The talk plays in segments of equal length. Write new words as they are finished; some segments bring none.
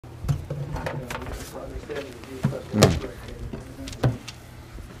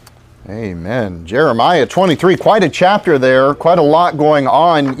Amen. Jeremiah 23, quite a chapter there, quite a lot going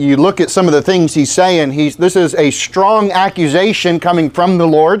on. You look at some of the things he's saying. This is a strong accusation coming from the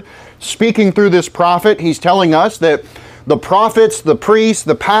Lord, speaking through this prophet. He's telling us that the prophets, the priests,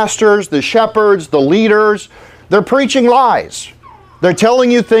 the pastors, the shepherds, the leaders, they're preaching lies. They're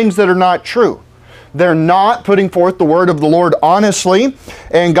telling you things that are not true. They're not putting forth the word of the Lord honestly.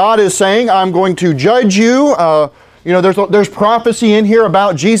 And God is saying, I'm going to judge you. There's prophecy in here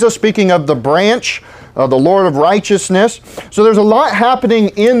about Jesus, speaking of the branch, the Lord of righteousness. So there's a lot happening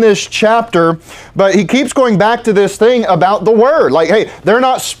in this chapter, but he keeps going back to this thing about the word. Like, hey, they're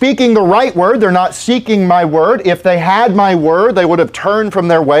not speaking the right word. They're not seeking my word. If they had my word, they would have turned from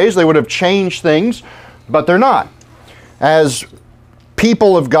their ways. They would have changed things, but they're not. As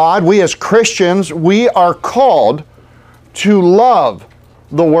people of God, we as Christians, we are called to love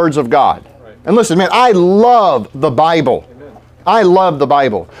the words of God. And listen, man, I love the Bible. Amen. I love the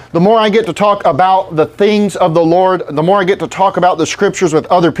Bible. The more I get to talk about the things of the Lord, the more I get to talk about the Scriptures with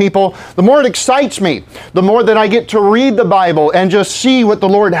other people, the more it excites me. The more that I get to read the Bible and just see what the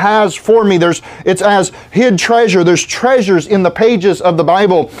Lord has for me. It's as hid treasure. There's treasures in the pages of the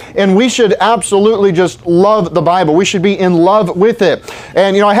Bible. And we should absolutely just love the Bible. We should be in love with it.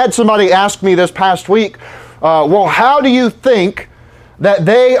 And, I had somebody ask me this past week, well, how do you think that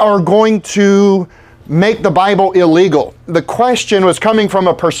they are going to make the Bible illegal? The question was coming from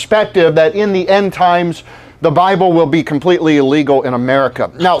a perspective that in the end times, the Bible will be completely illegal in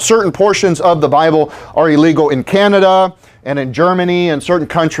America. Now, certain portions of the Bible are illegal in Canada and in Germany and certain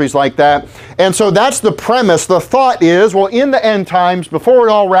countries like that. And so that's the premise. The thought is, well, in the end times, before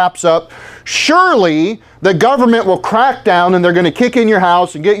it all wraps up, surely the government will crack down and they're going to kick in your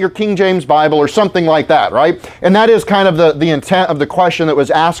house and get your King James Bible or something like that, right? And that is kind of the intent of the question that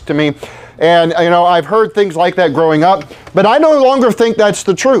was asked to me. And, I've heard things like that growing up, but I no longer think that's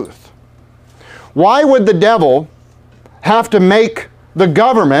the truth. Why would the devil have to make the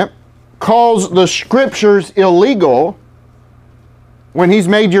government cause the Scriptures illegal when he's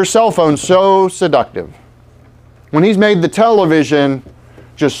made your cell phone so seductive? When he's made the television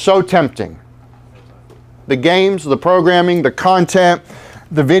just so tempting? The games, the programming, the content,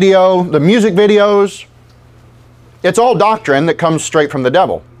 the video, the music videos, it's all doctrine that comes straight from the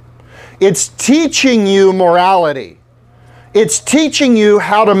devil. It's teaching you morality. It's teaching you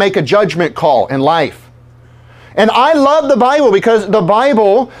how to make a judgment call in life. And I love the Bible because the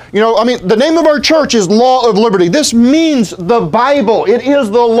Bible, the name of our church is Law of Liberty. This means the Bible. It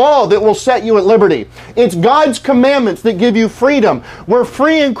is the law that will set you at liberty. It's God's commandments that give you freedom. We're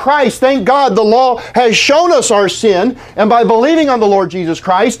free in Christ. Thank God the law has shown us our sin. And by believing on the Lord Jesus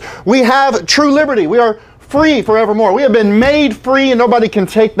Christ, we have true liberty. We are free forevermore. We have been made free and nobody can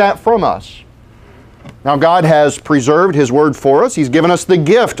take that from us. Now God has preserved His Word for us. He's given us the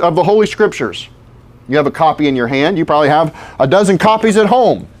gift of the Holy Scriptures. You have a copy in your hand. You probably have a dozen copies at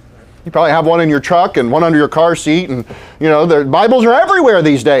home. You probably have one in your truck and one under your car seat. And, the Bibles are everywhere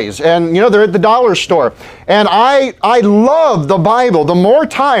these days. And, they're at the dollar store. And I love the Bible. The more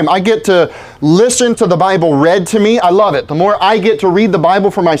time I get to listen to the Bible read to me, I love it. The more I get to read the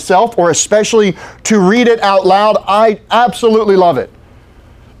Bible for myself, or especially to read it out loud, I absolutely love it.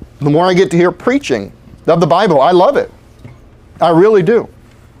 The more I get to hear preaching of the Bible, I love it. I really do.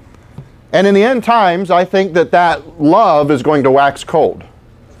 And in the end times, I think that love is going to wax cold.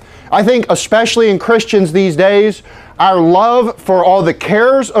 I think especially in Christians these days, our love for all the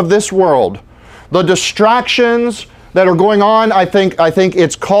cares of this world, the distractions that are going on, I think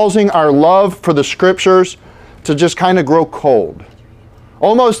it's causing our love for the Scriptures to just kind of grow cold.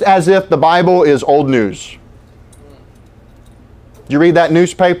 Almost as if the Bible is old news. Did you read that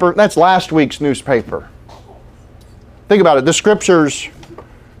newspaper? That's last week's newspaper. Think about it. The Scriptures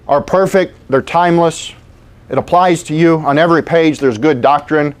are perfect. They're timeless. It applies to you. On every page there's good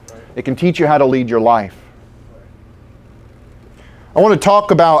doctrine. It can teach you how to lead your life. I want to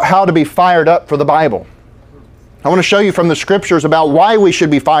talk about how to be fired up for the Bible. I want to show you from the Scriptures about why we should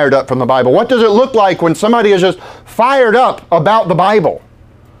be fired up from the Bible. What does it look like when somebody is just fired up about the Bible?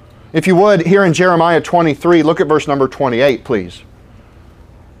 If you would, here in Jeremiah 23, look at verse number 28, please.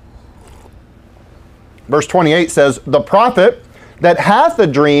 Verse 28 says, "The prophet that hath a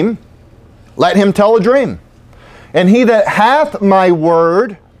dream, let him tell a dream. And he that hath my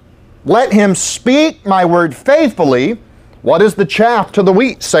word, let him speak my word faithfully. What is the chaff to the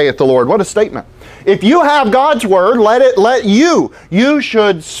wheat, saith the Lord?" What a statement. If you have God's word, you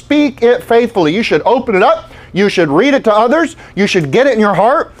should speak it faithfully. You should open it up. You should read it to others. You should get it in your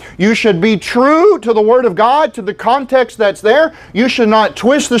heart. You should be true to the Word of God, to the context that's there. You should not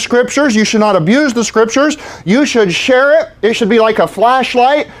twist the Scriptures. You should not abuse the Scriptures. You should share it. It should be like a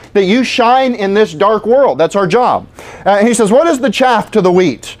flashlight that you shine in this dark world. That's our job. He says, what is the chaff to the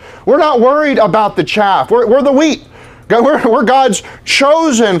wheat? We're not worried about the chaff. We're the wheat. We're God's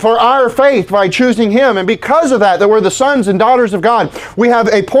chosen for our faith by choosing Him. And because of that we're the sons and daughters of God. We have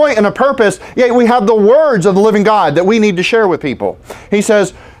a point and a purpose, yet we have the words of the living God that we need to share with people. He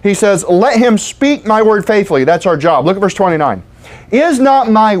says, let him speak my word faithfully. That's our job. Look at verse 29. Is not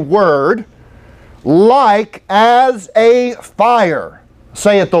my word like as a fire,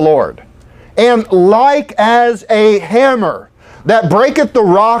 saith the Lord, and like as a hammer that breaketh the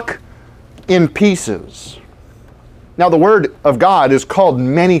rock in pieces? Now, the Word of God is called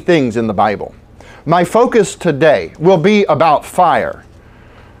many things in the Bible. My focus today will be about fire.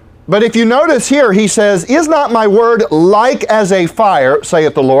 But if you notice here, he says, is not my word like as a fire,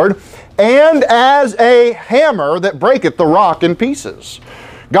 saith the Lord, and as a hammer that breaketh the rock in pieces?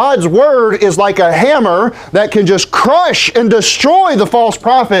 God's word is like a hammer that can just crush and destroy the false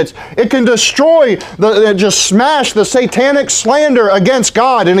prophets. It can destroy, just smash the satanic slander against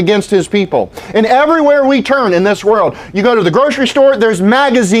God and against His people. And everywhere we turn in this world, you go to the grocery store, there's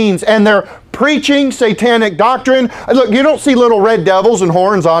magazines and they're preaching satanic doctrine. Look, you don't see little red devils and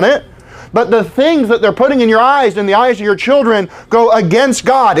horns on it. But the things that they're putting in your eyes and the eyes of your children go against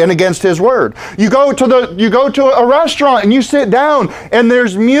God and against His Word. You go to a restaurant and you sit down and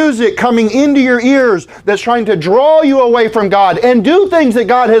there's music coming into your ears that's trying to draw you away from God and do things that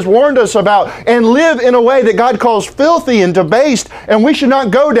God has warned us about and live in a way that God calls filthy and debased, and we should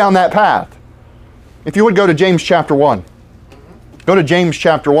not go down that path. If you would go to James chapter 1. Go to James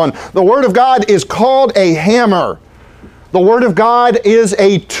chapter 1. The Word of God is called a hammer. The Word of God is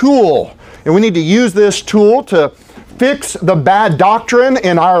a tool. And we need to use this tool to fix the bad doctrine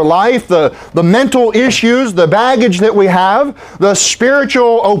in our life, the mental issues, the baggage that we have, the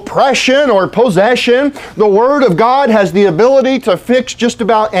spiritual oppression or possession. The Word of God has the ability to fix just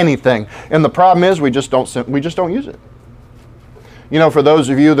about anything. And the problem is we just don't use it. You know, for those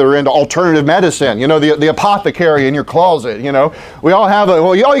of you that are into alternative medicine, you know, the apothecary in your closet, you know, we all have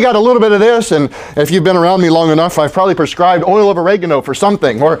you got a little bit of this, and if you've been around me long enough, I've probably prescribed oil of oregano for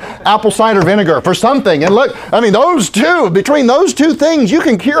something, or apple cider vinegar for something. And look, I mean, between those two things, you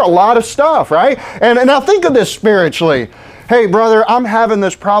can cure a lot of stuff, right? And now think of this spiritually. Hey, brother, I'm having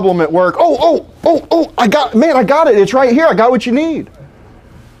this problem at work. I got it. It's right here. I got what you need.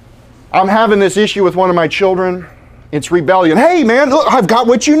 I'm having this issue with one of my children. It's rebellion. Hey, man, look, I've got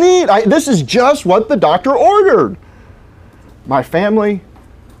what you need. This is just what the doctor ordered. My family,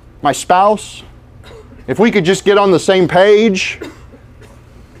 my spouse, if we could just get on the same page,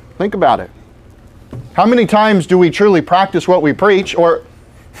 think about it. How many times do we truly practice what we preach? Or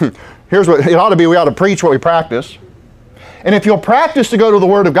here's what it ought to be: we ought to preach what we practice. And if you'll practice to go to the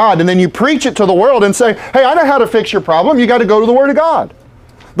Word of God and then you preach it to the world and say, hey, I know how to fix your problem, you got to go to the Word of God.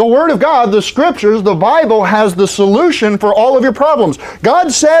 The Word of God, the Scriptures, the Bible has the solution for all of your problems.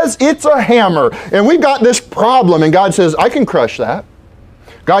 God says it's a hammer, and we've got this problem, and God says, I can crush that.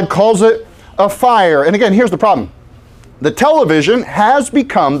 God calls it a fire. And again, here's the problem. The television has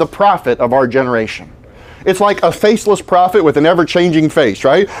become the prophet of our generation. It's like a faceless prophet with an ever-changing face,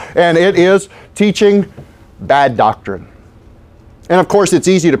 right? And it is teaching bad doctrine. And of course, it's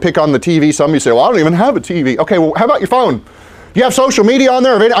easy to pick on the TV. Some of you say, well, I don't even have a TV. Okay, well, how about your phone? Do you have social media on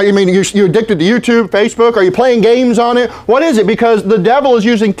there? I mean, you're addicted to YouTube, Facebook? Are you playing games on it? What is it? Because the devil is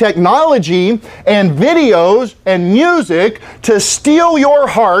using technology and videos and music to steal your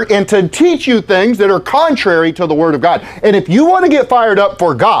heart and to teach you things that are contrary to the Word of God. And if you want to get fired up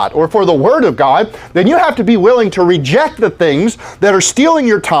for God or for the Word of God, then you have to be willing to reject the things that are stealing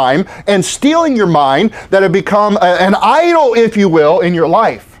your time and stealing your mind, that have become an idol, if you will, in your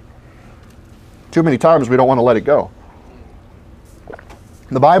life. Too many times we don't want to let it go.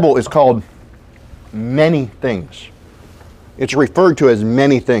 The Bible is called many things. It's referred to as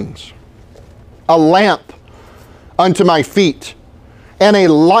many things. A lamp unto my feet and a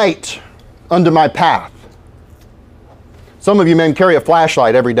light unto my path. Some of you men carry a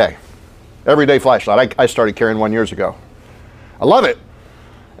flashlight every day. Everyday flashlight. I started carrying one years ago. I love it.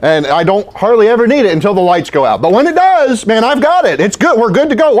 And I don't hardly ever need it until the lights go out. But when it does, man, I've got it. It's good. We're good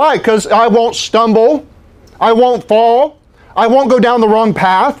to go. Why? Because I won't stumble. I won't fall. I won't go down the wrong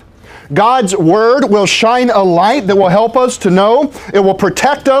path. God's Word will shine a light that will help us to know. It will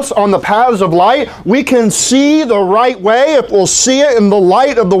protect us on the paths of light. We can see the right way if we'll see it in the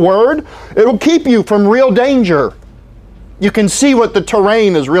light of the Word. It will keep you from real danger. You can see what the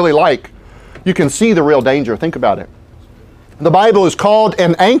terrain is really like. you can see the real danger. Think about it. The Bible is called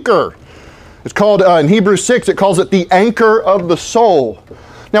an anchor. It's called, in Hebrews 6, it calls it the anchor of the soul.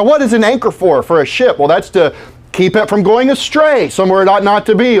 Now, what is an anchor for a ship? Well, that's to keep it from going astray somewhere it ought not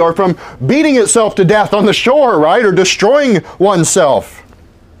to be, or from beating itself to death on the shore, right? Or destroying oneself.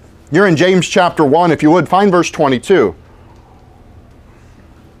 You're in James chapter 1, if you would, find verse 22.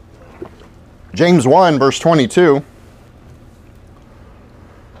 James 1, verse 22.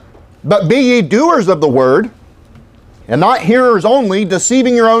 But be ye doers of the word, and not hearers only,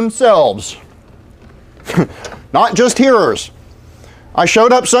 deceiving your own selves. Not just hearers. I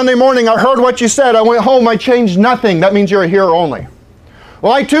showed up Sunday morning, I heard what you said, I went home, I changed nothing. That means you're a hearer only.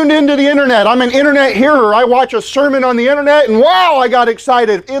 Well, I tuned into the internet. I'm an internet hearer. I watch a sermon on the internet, and wow, I got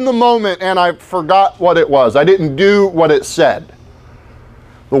excited in the moment, and I forgot what it was. I didn't do what it said.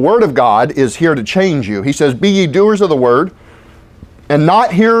 The Word of God is here to change you. He says, be ye doers of the Word, and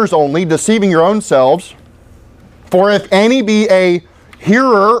not hearers only, deceiving your own selves. For if any be a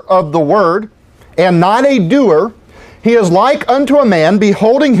hearer of the Word, and not a doer, he is like unto a man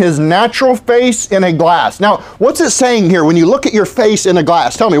beholding his natural face in a glass. Now, what's it saying here when you look at your face in a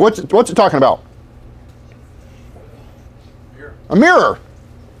glass? Tell me, what's it talking about? Mirror. A mirror.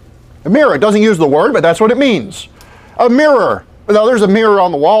 A mirror. It doesn't use the word, but that's what it means. A mirror. Now, there's a mirror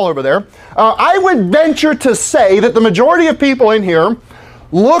on the wall over there. I would venture to say that the majority of people in here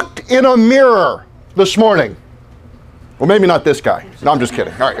looked in a mirror this morning. Well, maybe not this guy. No, I'm just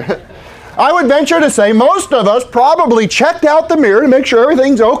kidding. All right. I would venture to say most of us probably checked out the mirror to make sure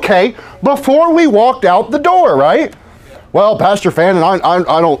everything's okay before we walked out the door, right? Well, Pastor Fan, and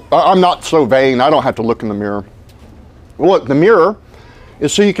I'm not so vain. I don't have to look in the mirror. Well, look, the mirror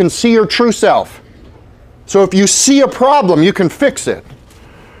is so you can see your true self. So if you see a problem, you can fix it.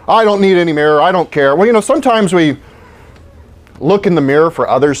 I don't need any mirror. I don't care. Well, you know, sometimes we look in the mirror for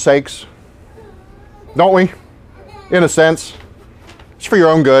others' sakes, don't we? In a sense, it's for your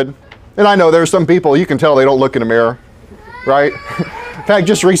own good. And I know there's some people, you can tell they don't look in a mirror, right? In fact,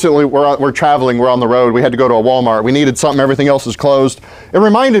 just recently, we're traveling, we're on the road, we had to go to a Walmart. We needed something, everything else is closed. It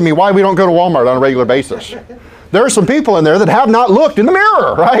reminded me why we don't go to Walmart on a regular basis. There are some people in there that have not looked in the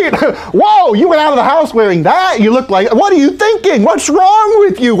mirror, right? Whoa, you went out of the house wearing that? You look like, what are you thinking? What's wrong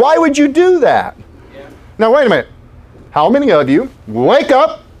with you? Why would you do that? Yeah. Now, wait a minute. How many of you wake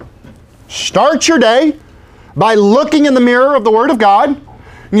up, start your day by looking in the mirror of the Word of God,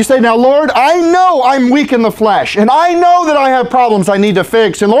 and you say, now, Lord, I know I'm weak in the flesh, and I know that I have problems I need to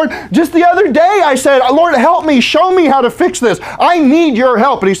fix. And Lord, just the other day I said, Lord, help me, show me how to fix this. I need your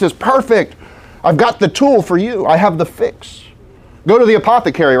help. And he says, perfect. I've got the tool for you. I have the fix. Go to the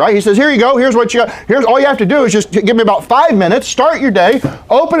apothecary, right? He says, here you go. Here's what you got. Here's all you have to do is just give me about 5 minutes, start your day,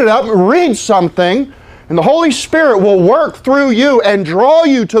 open it up, read something, and the Holy Spirit will work through you and draw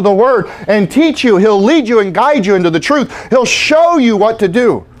you to the Word and teach you. He'll lead you and guide you into the truth. He'll show you what to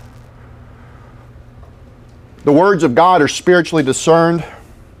do. The words of God are spiritually discerned.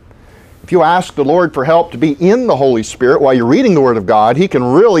 If you ask the Lord for help to be in the Holy Spirit while you're reading the Word of God, He can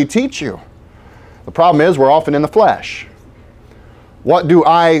really teach you. The problem is we're often in the flesh. What do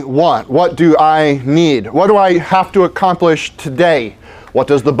I want? What do I need? What do I have to accomplish today? What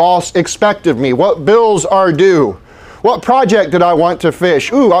does the boss expect of me? What bills are due? What project did I want to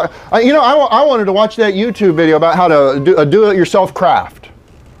fish? Ooh, I wanted to watch that YouTube video about how to do a do-it-yourself craft.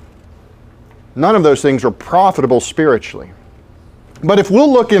 None of those things are profitable spiritually. But if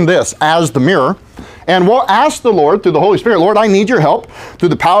we'll look in this as the mirror, and we'll ask the Lord through the Holy Spirit, Lord, I need your help. Through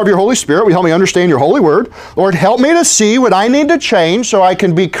the power of your Holy Spirit, will you help me understand your holy word? Lord, help me to see what I need to change so I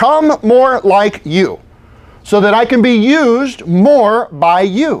can become more like you, so that I can be used more by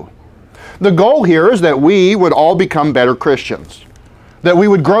you. The goal here is that we would all become better Christians, that we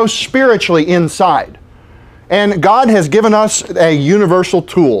would grow spiritually inside. And God has given us a universal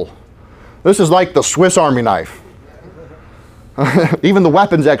tool. This is like the Swiss Army knife. Even the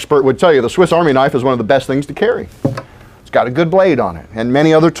weapons expert would tell you the Swiss Army knife is one of the best things to carry. It's got a good blade on it and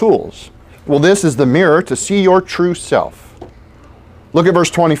many other tools. Well, this is the mirror to see your true self. Look at verse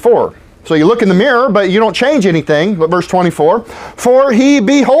 24. So you look in the mirror, but you don't change anything. But verse 24, for he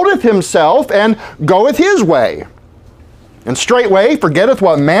beholdeth himself and goeth his way, and straightway forgetteth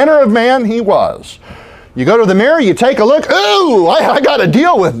what manner of man he was. You go to the mirror, you take a look, ooh, I got to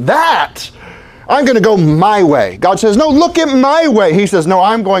deal with that. I'm going to go my way. God says, no, look at my way. He says, no,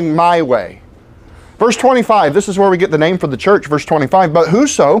 I'm going my way. Verse 25, this is where we get the name for the church, verse 25. But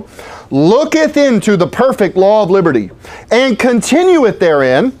whoso looketh into the perfect law of liberty, and continueth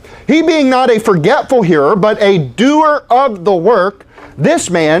therein, he being not a forgetful hearer, but a doer of the work, this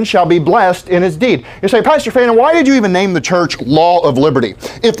man shall be blessed in his deed. You say, Pastor Fannin, why did you even name the church Law of Liberty?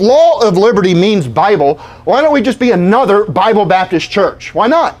 If Law of Liberty means Bible, why don't we just be another Bible Baptist church? Why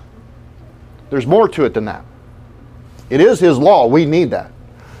not? There's more to it than that. It is His law. We need that.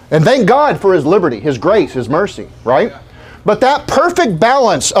 And thank God for His liberty, His grace, His mercy, right? But that perfect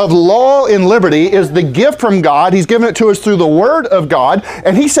balance of law and liberty is the gift from God. He's given it to us through the Word of God.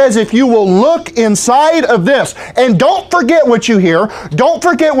 And He says, if you will look inside of this, and don't forget what you hear, don't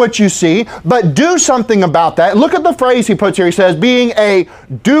forget what you see, but do something about that. Look at the phrase He puts here. He says, being a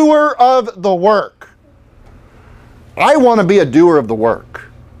doer of the work. I want to be a doer of the work.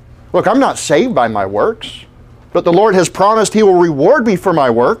 Look, I'm not saved by my works, but the Lord has promised He will reward me for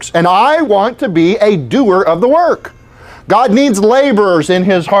my works, and I want to be a doer of the work. God needs laborers in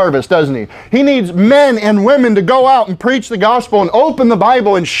His harvest, doesn't He? He needs men and women to go out and preach the gospel and open the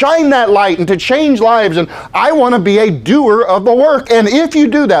Bible and shine that light and to change lives. And I want to be a doer of the work. And if you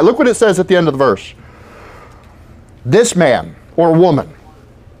do that, look what it says at the end of the verse. This man or woman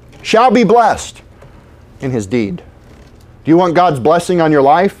shall be blessed in his deed. Do you want God's blessing on your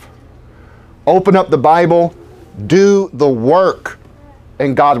life? Open up the Bible, do the work,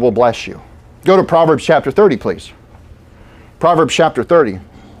 and God will bless you. Go to Proverbs chapter 30, please. Proverbs chapter 30.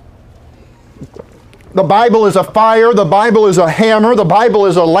 The Bible is a fire. The Bible is a hammer. The Bible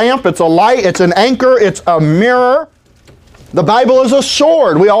is a lamp. It's a light. It's an anchor. It's a mirror. The Bible is a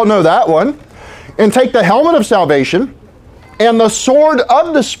sword. We all know that one. And take the helmet of salvation and the sword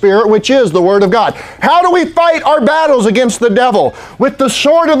of the Spirit, which is the Word of God. How do we fight our battles against the devil? With the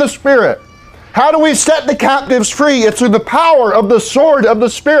sword of the Spirit. How do we set the captives free? It's through the power of the sword of the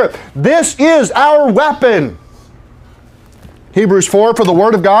Spirit. This is our weapon. Hebrews 4, for the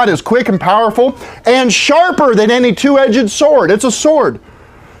Word of God is quick and powerful and sharper than any two-edged sword. It's a sword.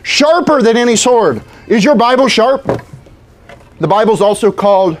 Sharper than any sword. Is your Bible sharp? The Bible's also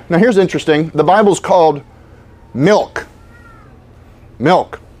called, now here's interesting, the Bible's called milk.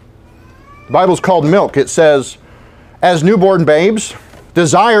 Milk. The Bible's called milk. It says, as newborn babes,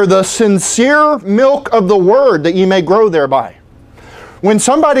 desire the sincere milk of the Word that ye may grow thereby. When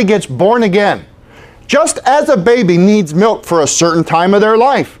somebody gets born again, just as a baby needs milk for a certain time of their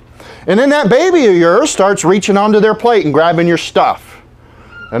life. And then that baby of yours starts reaching onto their plate and grabbing your stuff.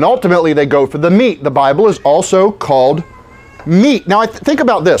 And ultimately they go for the meat. The Bible is also called meat. Now think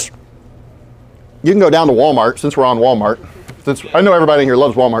about this. You can go down to Walmart, since we're on Walmart. Since I know everybody in here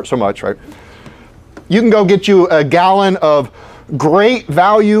loves Walmart so much, right? You can go get you a gallon of great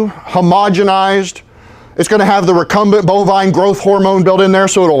value, homogenized. It's going to have the recombinant bovine growth hormone built in there,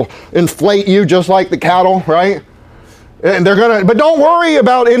 so it'll inflate you just like the cattle, right? And they're going to, but don't worry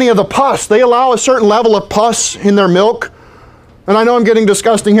about any of the pus. They allow a certain level of pus in their milk. And I know I'm getting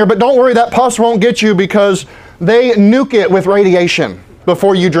disgusting here, but don't worry, that pus won't get you because they nuke it with radiation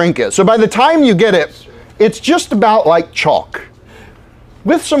before you drink it. So by the time you get it, it's just about like chalk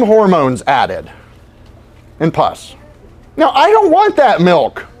with some hormones added and pus. Now, I don't want that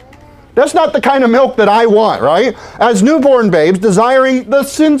milk. That's not the kind of milk that I want, right? As newborn babes, desiring the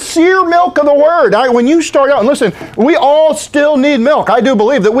sincere milk of the Word. When you start out, and listen, we all still need milk. I do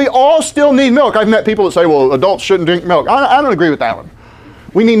believe that we all still need milk. I've met people that say, well, adults shouldn't drink milk. I don't agree with that one.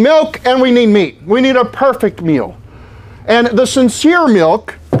 We need milk and we need meat. We need a perfect meal. And the sincere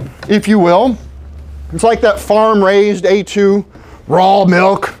milk, if you will, it's like that farm-raised A2 raw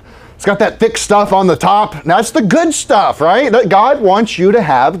milk. It's got that thick stuff on the top. That's the good stuff, right? That God wants you to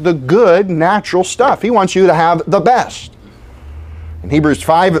have the good, natural stuff. He wants you to have the best. In Hebrews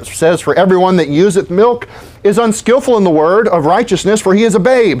 5, it says, for everyone that useth milk is unskillful in the word of righteousness, for he is a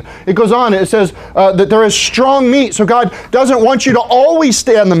babe. It goes on, it says that there is strong meat. So God doesn't want you to always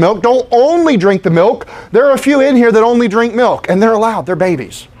stay on the milk. Don't only drink the milk. There are a few in here that only drink milk, and they're allowed. They're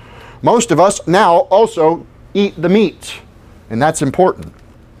babies. Most of us now also eat the meat, and that's important.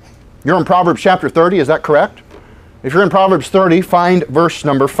 You're in Proverbs chapter 30, is that correct? If you're in Proverbs 30, find verse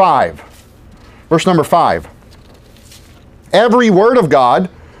number 5. Verse number 5. Every word of God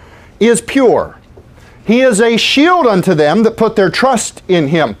is pure. He is a shield unto them that put their trust in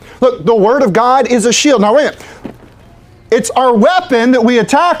Him. Look, the Word of God is a shield. Now wait a minute. It's our weapon that we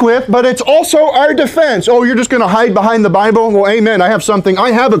attack with, but it's also our defense. Oh, you're just going to hide behind the Bible? Well, amen. I have something.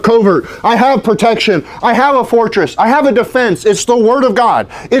 I have a covert. I have protection. I have a fortress. I have a defense. It's the Word of God.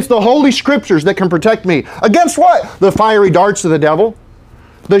 It's the Holy Scriptures that can protect me. Against what? The fiery darts of the devil.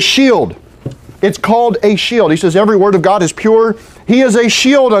 The shield. It's called a shield. He says, every word of God is pure. He is a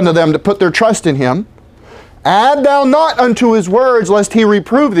shield unto them to put their trust in Him. Add thou not unto His words, lest He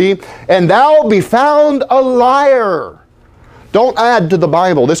reprove thee, and thou be found a liar. Don't add to the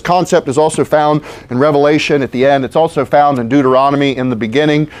Bible. This concept is also found in Revelation at the end. It's also found in Deuteronomy in the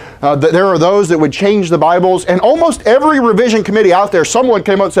beginning. There are those that would change the Bibles, and almost every revision committee out there, someone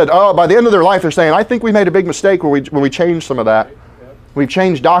came up and said, oh, by the end of their life, they're saying, I think we made a big mistake when we changed some of that. We've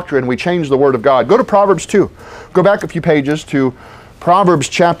changed doctrine. We changed the Word of God. Go to Proverbs 2. Go back a few pages to Proverbs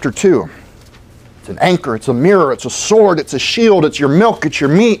chapter 2. It's an anchor. It's a mirror. It's a sword. It's a shield. It's your milk. It's your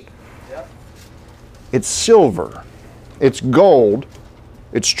meat. It's silver. It's gold.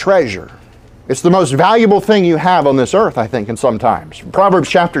 It's treasure. It's the most valuable thing you have on this earth, I think, in some times. Proverbs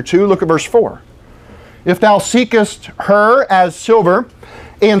chapter 2, look at verse 4. If thou seekest her as silver,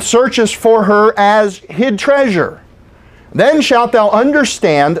 and searchest for her as hid treasure, then shalt thou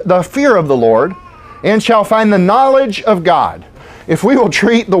understand the fear of the Lord, and shalt find the knowledge of God. If we will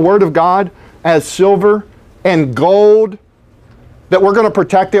treat the Word of God as silver and gold, that we're going to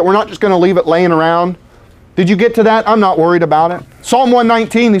protect it, we're not just going to leave it laying around. Did you get to that? I'm not worried about it. Psalm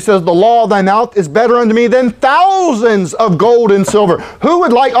 119, he says, the law of thy mouth is better unto me than thousands of gold and silver. Who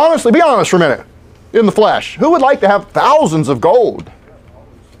would like, honestly, be honest for a minute, in the flesh, who would like to have thousands of gold?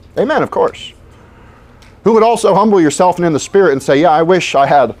 Amen, of course. Who would also humble yourself and in the spirit and say, yeah, I wish I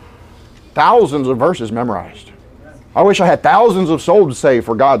had thousands of verses memorized. I wish I had thousands of souls saved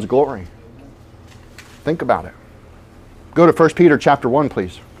for God's glory. Think about it. Go to 1 Peter chapter 1,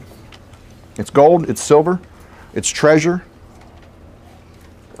 please. It's gold, it's silver, it's treasure.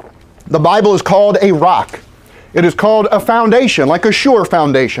 The Bible is called a rock. It is called a foundation, like a sure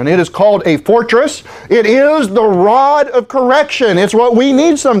foundation. It is called a fortress. It is the rod of correction. It's what we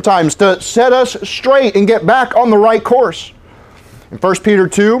need sometimes to set us straight and get back on the right course. In 1 Peter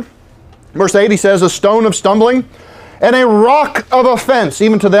 2, verse 8, he says, a stone of stumbling and a rock of offense,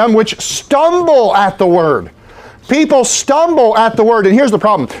 even to them which stumble at the word. People stumble at the word, and here's the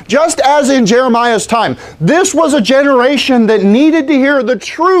problem. Just as in Jeremiah's time, this was a generation that needed to hear the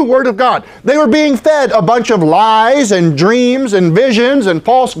true word of God. They were being fed a bunch of lies and dreams and visions and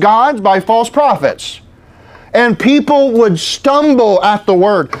false gods by false prophets. And people would stumble at the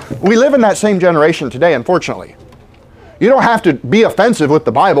word. We live in that same generation today, unfortunately. You don't have to be offensive with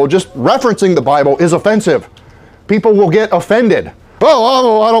the Bible. Just referencing the Bible is offensive. People will get offended.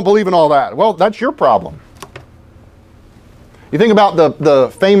 Oh, I don't believe in all that. Well, that's your problem. You think about the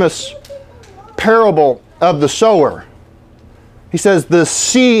famous parable of the sower. He says, the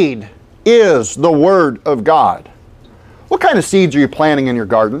seed is the word of God. What kind of seeds are you planting in your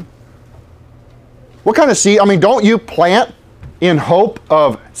garden? What kind of seed? I mean, don't you plant in hope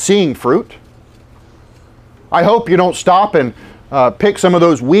of seeing fruit? I hope you don't stop and pick some of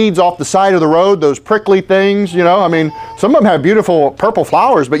those weeds off the side of the road, those prickly things, you know. I mean, some of them have beautiful purple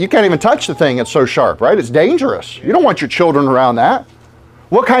flowers, but you can't even touch the thing. It's so sharp, right? It's dangerous. You don't want your children around that.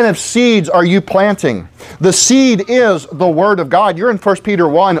 What kind of seeds are you planting? The seed is the Word of God. You're in 1 Peter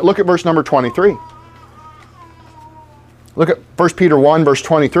 1. Look at verse number 23. Look at 1 Peter 1, verse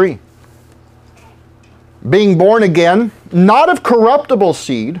 23. Being born again, not of corruptible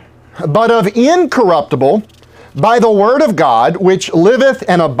seed, but of incorruptible, by the word of God, which liveth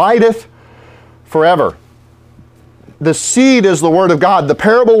and abideth forever. The seed is the word of God. The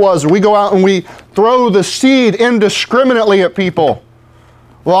parable was we go out and we throw the seed indiscriminately at people.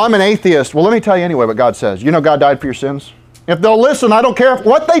 Well, I'm an atheist. Well, let me tell you anyway what God says. You know God died for your sins? If they'll listen, I don't care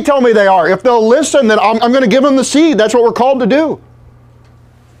what they tell me they are. If they'll listen, then I'm going to give them the seed. That's what we're called to do.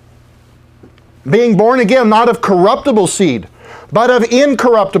 Being born again, not of corruptible seed, but of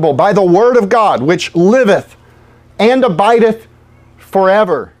incorruptible, by the word of God, which liveth and abideth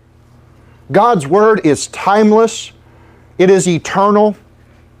forever. God's word is timeless. It is eternal.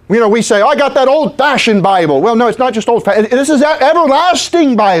 You know, we say, oh, I got that old-fashioned Bible. Well, no, it's not just old-fashioned. This is that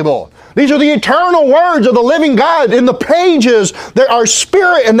everlasting Bible. These are the eternal words of the living God. In the pages, they are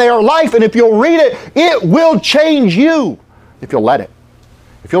spirit and they are life. And if you'll read it, it will change you. If you'll let it.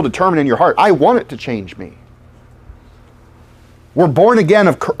 If you'll determine in your heart, I want it to change me. We're born again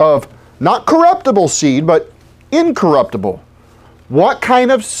of not corruptible seed, but incorruptible. What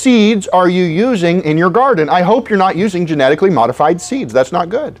kind of seeds are you using in your garden? I hope you're not using genetically modified seeds. That's not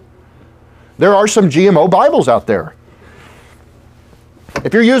good. There are some GMO Bibles out there.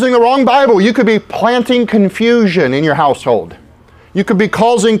 If you're using the wrong Bible, you could be planting confusion in your household. You could be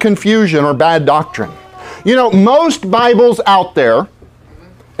causing confusion or bad doctrine. You know, most Bibles out there,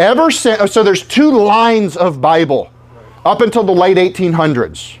 ever since, so there's two lines of Bible up until the late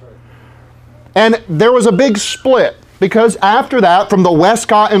 1800s. And there was a big split because after that, from the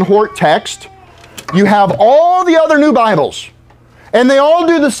Westcott and Hort text, you have all the other new Bibles. And they all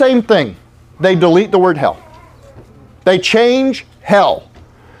do the same thing. They delete the word hell. They change hell.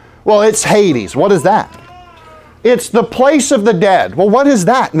 Well, it's Hades. What is that? It's the place of the dead. Well, what does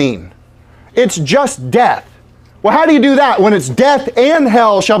that mean? It's just death. Well, how do you do that when it's death and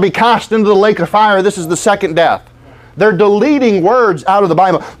hell shall be cast into the lake of fire? This is the second death. They're deleting words out of the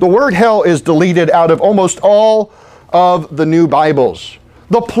Bible. The word hell is deleted out of almost all of the new Bibles.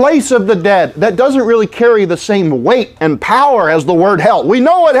 The place of the dead, that doesn't really carry the same weight and power as the word hell. We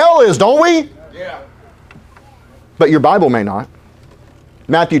know what hell is, don't we? Yeah. But your Bible may not.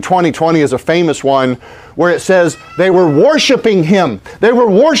 Matthew 20:20 is a famous one where it says they were worshiping Him. They were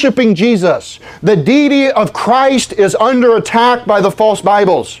worshiping Jesus. The deity of Christ is under attack by the false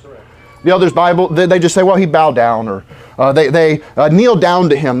Bibles. The others' Bible, they just say, well, He bowed down, or they kneel down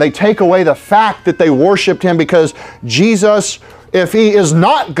to Him. They take away the fact that they worshiped Him, because Jesus, if He is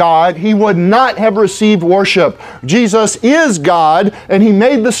not God, He would not have received worship. Jesus is God, and He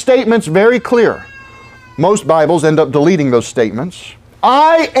made the statements very clear. Most Bibles end up deleting those statements.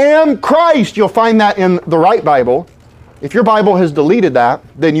 I am Christ. You'll find that in the right Bible. If your Bible has deleted that,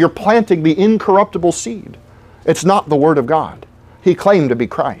 then you're planting the incorruptible seed. It's not the Word of God. He claimed to be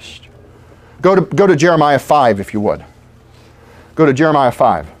Christ. Go to Jeremiah 5, if you would. Go to Jeremiah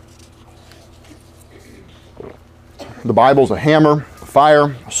 5. The Bible's a hammer, a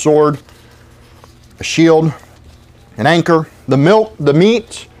fire, a sword, a shield, an anchor, the milk, the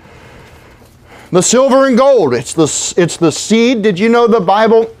meat, the silver and gold. It's the seed. Did you know the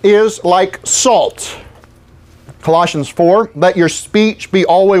Bible is like salt? Colossians 4, let your speech be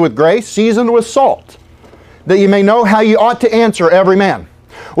always with grace, seasoned with salt, that you may know how you ought to answer every man.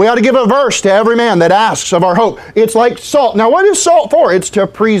 We ought to give a verse to every man that asks of our hope. It's like salt. Now, what is salt for? It's to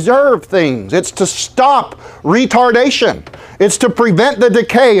preserve things. It's to stop retardation. It's to prevent the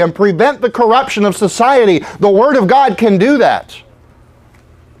decay and prevent the corruption of society. The Word of God can do that.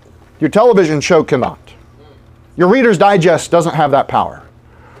 Your television show cannot. Your Reader's Digest doesn't have that power.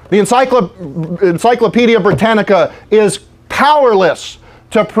 The Encyclopedia Britannica is powerless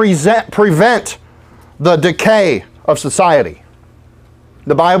to prevent the decay of society.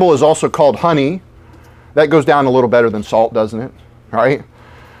 The Bible is also called honey. That goes down a little better than salt, doesn't it? Right?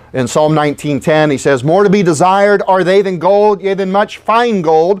 In Psalm 19:10, he says, more to be desired are they than gold, yea, than much fine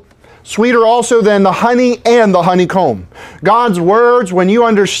gold, sweeter also than the honey and the honeycomb. God's words, when you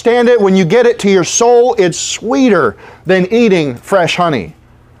understand it, when you get it to your soul, it's sweeter than eating fresh honey.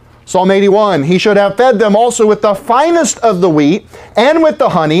 Psalm 81, he should have fed them also with the finest of the wheat, and with the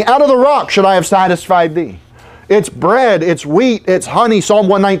honey, out of the rock should I have satisfied thee. It's bread, it's wheat, it's honey. Psalm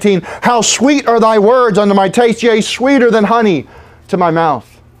 119, how sweet are thy words unto my taste, yea, sweeter than honey to my mouth.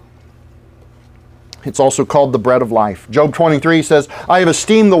 It's also called the bread of life. Job 23 says, I have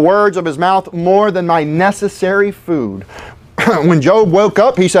esteemed the words of his mouth more than my necessary food. When Job woke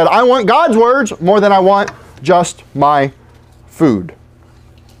up, he said, I want God's words more than I want just my food.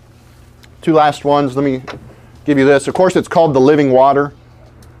 Two last ones. Let me give you this. Of course, it's called the living water,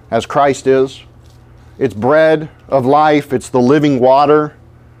 as Christ is. It's bread of life. It's the living water.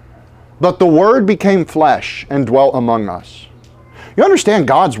 But the Word became flesh and dwelt among us. You understand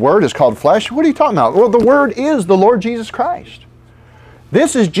God's Word is called flesh? What are you talking about? Well, the Word is the Lord Jesus Christ.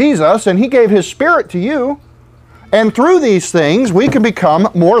 This is Jesus, and He gave His Spirit to you. And through these things, we can become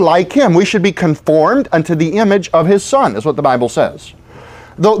more like Him. We should be conformed unto the image of His Son, is what the Bible says.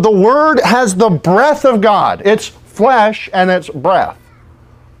 The Word has the breath of God. It's flesh and it's breath.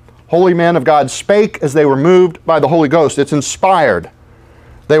 Holy men of God spake as they were moved by the Holy Ghost. It's inspired.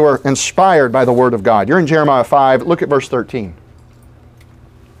 They were inspired by the Word of God. You're in Jeremiah 5. Look at verse 13.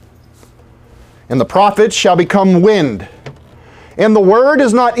 And the prophets shall become wind, and the word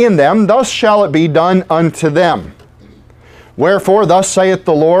is not in them, thus shall it be done unto them. Wherefore, thus saith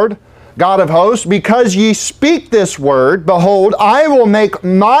the Lord, God of hosts, because ye speak this word, behold, I will make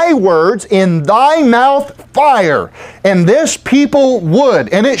my words in thy mouth fire, and this people wood,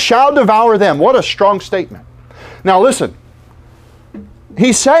 and it shall devour them. What a strong statement. Now listen,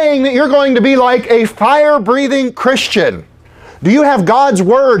 he's saying that you're going to be like a fire-breathing Christian. Do you have God's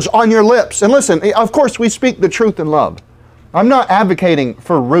words on your lips? And listen, of course we speak the truth in love. I'm not advocating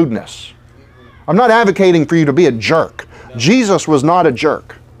for rudeness. I'm not advocating for you to be a jerk. Jesus was not a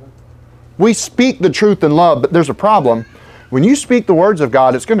jerk. We speak the truth in love, but there's a problem. When you speak the words of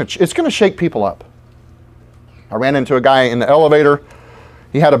God, it's going to shake people up. I ran into a guy in the elevator.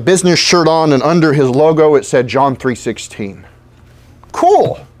 He had a business shirt on, and under his logo it said John 3:16.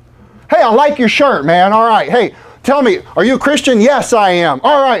 Cool. Hey, I like your shirt, man. All right. Hey, tell me, are you a Christian? Yes, I am.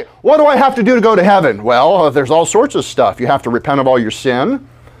 All right, what do I have to do to go to heaven? Well, there's all sorts of stuff. You have to repent of all your sin.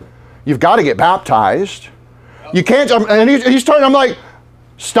 You've got to get baptized. You can't, and he's starting, I'm like,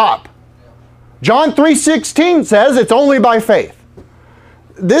 stop. John 3:16 says it's only by faith.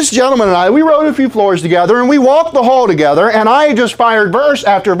 this gentleman and I, we rode a few floors together and we walked the hall together, and I just fired verse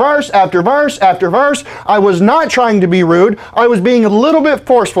after verse after verse after verse. I was not trying to be rude. I was being a little bit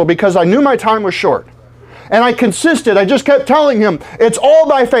forceful because I knew my time was short. And I consisted. I just kept telling him, it's all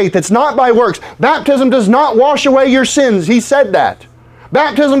by faith. It's not by works. Baptism does not wash away your sins. He said that.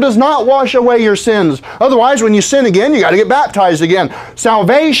 Baptism does not wash away your sins. Otherwise, when you sin again, you got to get baptized again.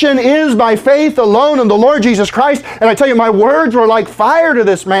 Salvation is by faith alone in the Lord Jesus Christ. And I tell you, my words were like fire to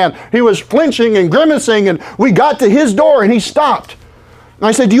this man. He was flinching and grimacing, and we got to his door and he stopped. And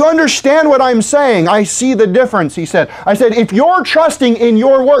I said, do you understand what I'm saying? I see the difference, he said. I said, if you're trusting in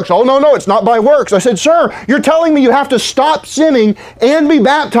your works, oh, no, it's not by works. I said, sir, you're telling me you have to stop sinning and be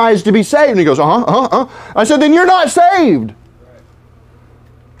baptized to be saved. And he goes, I said, then you're not saved.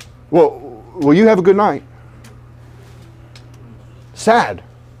 Well, you have a good night. Sad.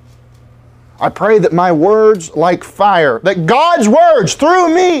 I pray that my words like fire, that God's words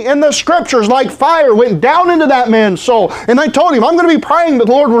through me in the scriptures like fire went down into that man's soul. And I told him, I'm going to be praying that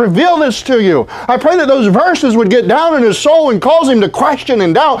the Lord will reveal this to you. I pray that those verses would get down in his soul and cause him to question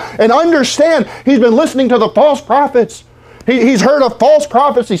and doubt and understand he's been listening to the false prophets. He's heard a false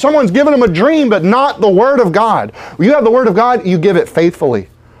prophecy. Someone's given him a dream, but not the Word of God. When you have the Word of God, you give it faithfully.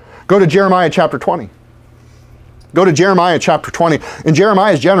 Go to Jeremiah chapter 20. Go to Jeremiah chapter 20. In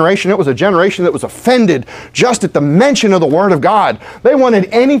Jeremiah's generation, it was a generation that was offended just at the mention of the Word of God. They wanted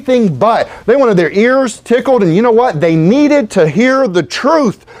anything but. They wanted their ears tickled, and you know what? They needed to hear the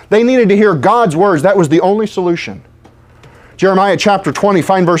truth. They needed to hear God's words. That was the only solution. Jeremiah chapter 20,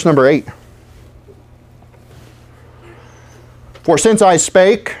 find verse number 8. For since I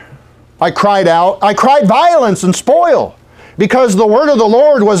spake, I cried out, I cried violence and spoil, because the word of the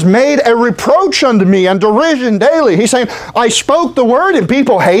Lord was made a reproach unto me and derision daily. He's saying, I spoke the word and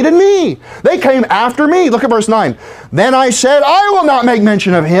people hated me. They came after me. Look at verse 9. Then I said, I will not make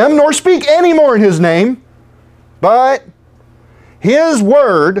mention of him, nor speak any more in his name. But his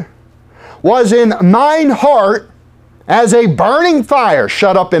word was in mine heart as a burning fire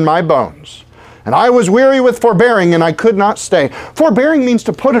shut up in my bones. And I was weary with forbearing, and I could not stay. Forbearing means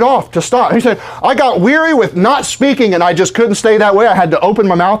to put it off, to stop. He said, I got weary with not speaking, and I just couldn't stay that way. I had to open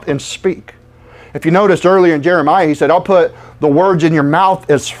my mouth and speak. If you noticed earlier in Jeremiah, he said, I'll put the words in your mouth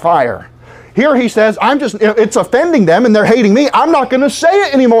as fire. Here he says, it's offending them, and they're hating me. I'm not going to say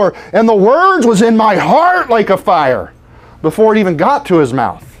it anymore. And the words was in my heart like a fire before it even got to his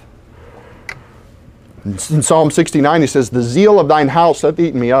mouth. In Psalm 69, he says, the zeal of thine house hath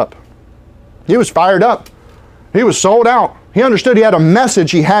eaten me up. He was fired up. He was sold out. He understood he had a message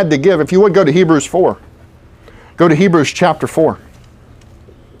he had to give. If you would, go to Hebrews 4. Go to Hebrews chapter 4.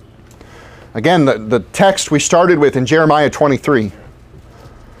 Again, the text we started with in Jeremiah 23.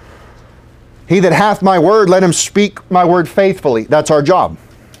 He that hath my word, let him speak my word faithfully. That's our job.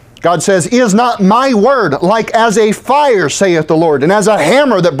 God says, is not my word like as a fire, saith the Lord, and as a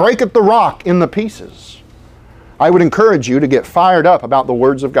hammer that breaketh the rock in the pieces? I would encourage you to get fired up about the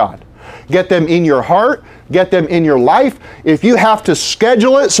words of God. Get them in your heart. Get them in your life. If you have to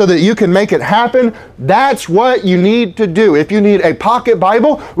schedule it so that you can make it happen, that's what you need to do. If you need a pocket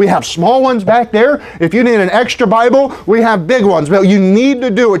Bible, we have small ones back there. If you need an extra Bible, we have big ones. But you need to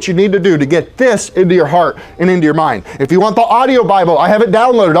do what you need to do to get this into your heart and into your mind. If you want the audio Bible, I have it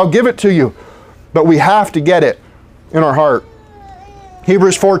downloaded. I'll give it to you. But we have to get it in our heart.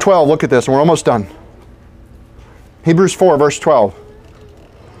 Hebrews 4:12. Look at this, and we're almost done. Hebrews 4, verse 12.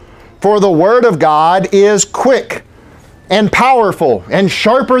 For the word of God is quick and powerful and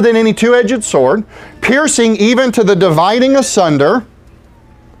sharper than any two-edged sword, piercing even to the dividing asunder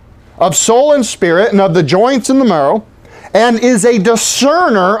of soul and spirit and of the joints and the marrow, and is a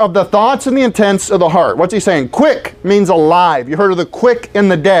discerner of the thoughts and the intents of the heart. What's he saying? Quick means alive. You heard of the quick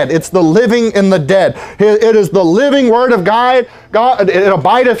and the dead. It's the living and the dead. It is the living word of God. It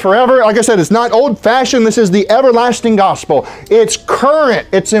abideth forever. Like I said, it's not old-fashioned. This is the everlasting gospel. It's current.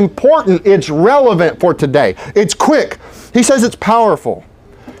 It's important. It's relevant for today. It's quick. He says it's powerful.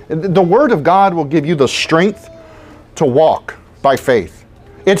 The word of God will give you the strength to walk by faith.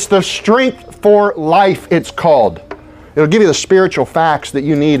 It's the strength for life, it's called. It'll give you the spiritual facts that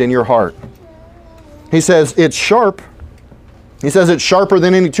you need in your heart. He says it's sharp. He says it's sharper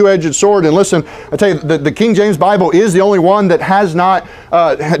than any two-edged sword. And listen, I tell you, the King James Bible is the only one that has not,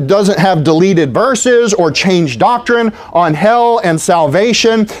 doesn't have deleted verses or changed doctrine on hell and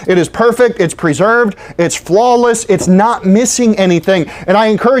salvation. It is perfect. It's preserved. It's flawless. It's not missing anything. And I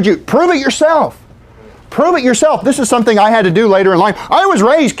encourage you, prove it yourself. Prove it yourself. This is something I had to do later in life. I was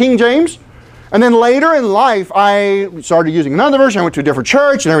raised King James. And then later in life, I started using another version. I went to a different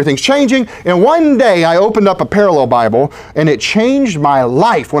church and everything's changing. And one day I opened up a parallel Bible and it changed my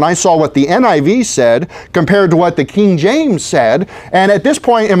life when I saw what the NIV said compared to what the King James said. And at this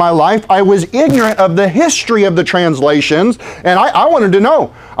point in my life, I was ignorant of the history of the translations. And I wanted to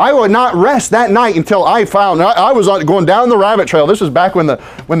know. I would not rest that night until I found, I was going down the rabbit trail. This was back when the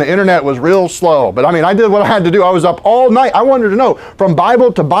internet was real slow. But I mean, I did what I had to do. I was up all night. I wanted to know from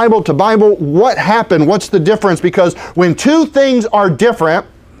Bible to Bible to Bible, what happened? What's the difference? Because when two things are different,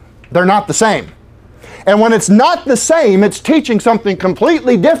 they're not the same. And when it's not the same, it's teaching something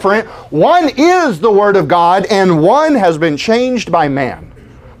completely different. One is the Word of God, and one has been changed by man,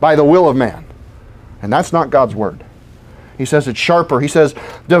 by the will of man. And that's not God's Word. He says it's sharper. He says,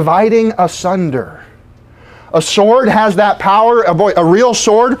 dividing asunder. A sword has that power, a real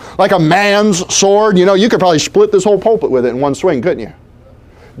sword, like a man's sword. You know, you could probably split this whole pulpit with it in one swing, couldn't you?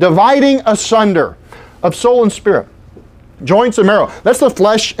 Dividing asunder of soul and spirit, joints and marrow. That's the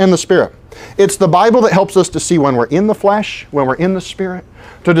flesh and the spirit. It's the Bible that helps us to see when we're in the flesh, when we're in the spirit,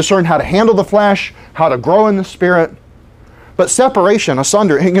 to discern how to handle the flesh, how to grow in the spirit. But separation,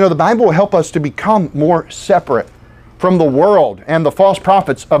 asunder, you know, the Bible will help us to become more separate from the world and the false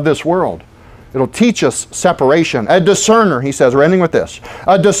prophets of this world. It'll teach us separation. A discerner, he says, we're ending with this,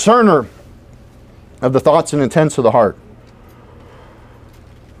 a discerner of the thoughts and intents of the heart.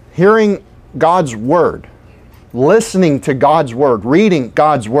 Hearing God's Word, listening to God's Word, reading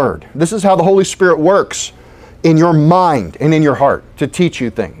God's Word. This is how the Holy Spirit works in your mind and in your heart to teach you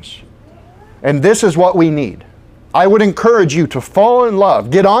things. And this is what we need. I would encourage you to fall in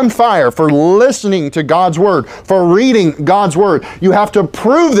love, get on fire for listening to God's Word, for reading God's Word. You have to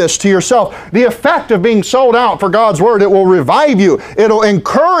prove this to yourself. The effect of being sold out for God's Word, it will revive you, it'll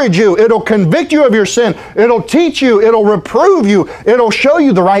encourage you, it'll convict you of your sin, it'll teach you, it'll reprove you, it'll show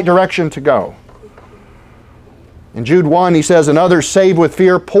you the right direction to go. In Jude 1, he says, and others save with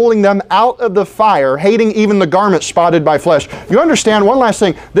fear, pulling them out of the fire, hating even the garment spotted by flesh. You understand, one last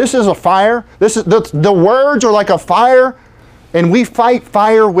thing, this is a fire. This is the words are like a fire, and we fight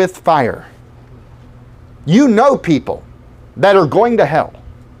fire with fire. You know people that are going to hell,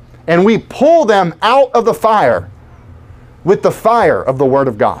 and we pull them out of the fire with the fire of the Word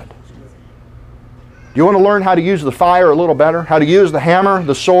of God. Do you want to learn how to use the fire a little better? How to use the hammer,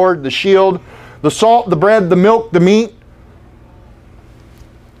 the sword, the shield, the salt, the bread, the milk, the meat?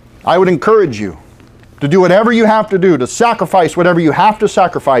 I would encourage you to do whatever you have to do, to sacrifice whatever you have to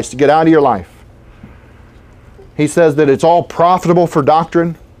sacrifice to get out of your life. He says that it's all profitable for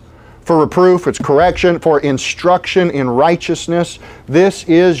doctrine, for reproof, it's correction, for instruction in righteousness. This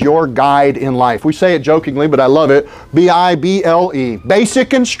is your guide in life. We say it jokingly, but I love it. B-I-B-L-E.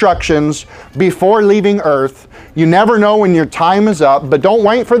 Basic instructions before leaving earth. You never know when your time is up, but don't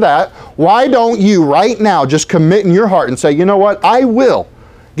wait for that. Why don't you right now just commit in your heart and say, you know what? I will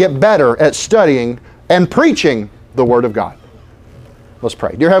get better at studying and preaching the Word of God. Let's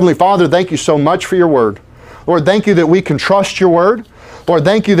pray. Dear Heavenly Father, thank you so much for your Word. Lord, thank you that we can trust your Word. Lord,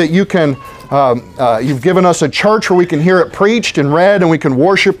 thank you that you can, you've given us a church where we can hear it preached and read and we can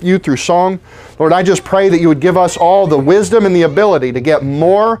worship you through song. Lord, I just pray that you would give us all the wisdom and the ability to get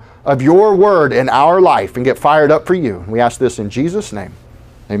more of your Word in our life and get fired up for you. We ask this in Jesus' name.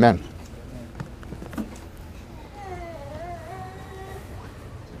 Amen.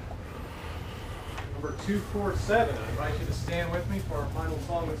 Number 247, I invite you to stand with me for our final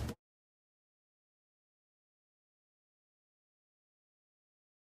song.